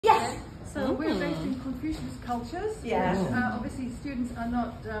So we're based in Confucius cultures. Yes. Obviously, students are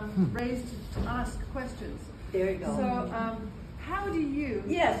not raised to ask questions. There you go. So how do you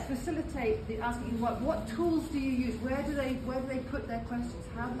facilitate the asking? What tools do you use? Where do they put their questions?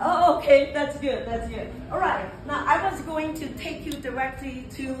 How? Okay, that's good. That's good. All right. Now I was going to take you directly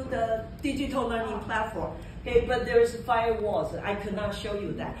to the digital learning platform. Okay, but there's firewalls. I could not show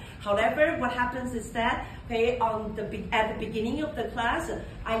you that. However, what happens is that at the beginning of the class,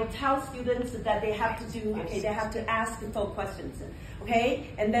 I tell students that they have to do they have to ask 12 questions. Okay,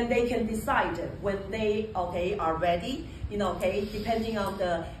 and then they can decide when they are ready. Depending on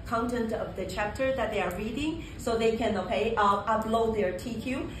the content of the chapter that they are reading, so they can upload their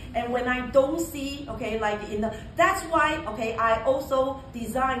TQ. And when I don't see that's why I also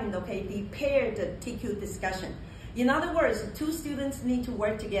designed the paired TQ discussion. In other words, two students need to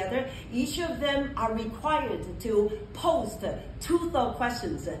work together. Each of them are required to post 2 thought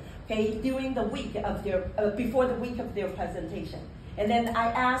questions during the week of their before the week of their presentation. And then I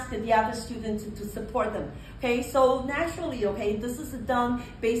asked the other students to support them. Okay, so naturally, this is done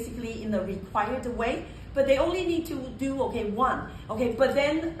basically in a required way, but they only need to do one. But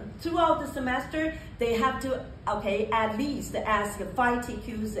then throughout the semester, they have to at least ask 5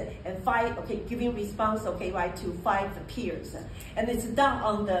 TQs and 5 giving response to 5 peers, and it's done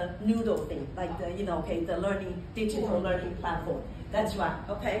on the Noodle thing, like the the digital learning platform. That's right.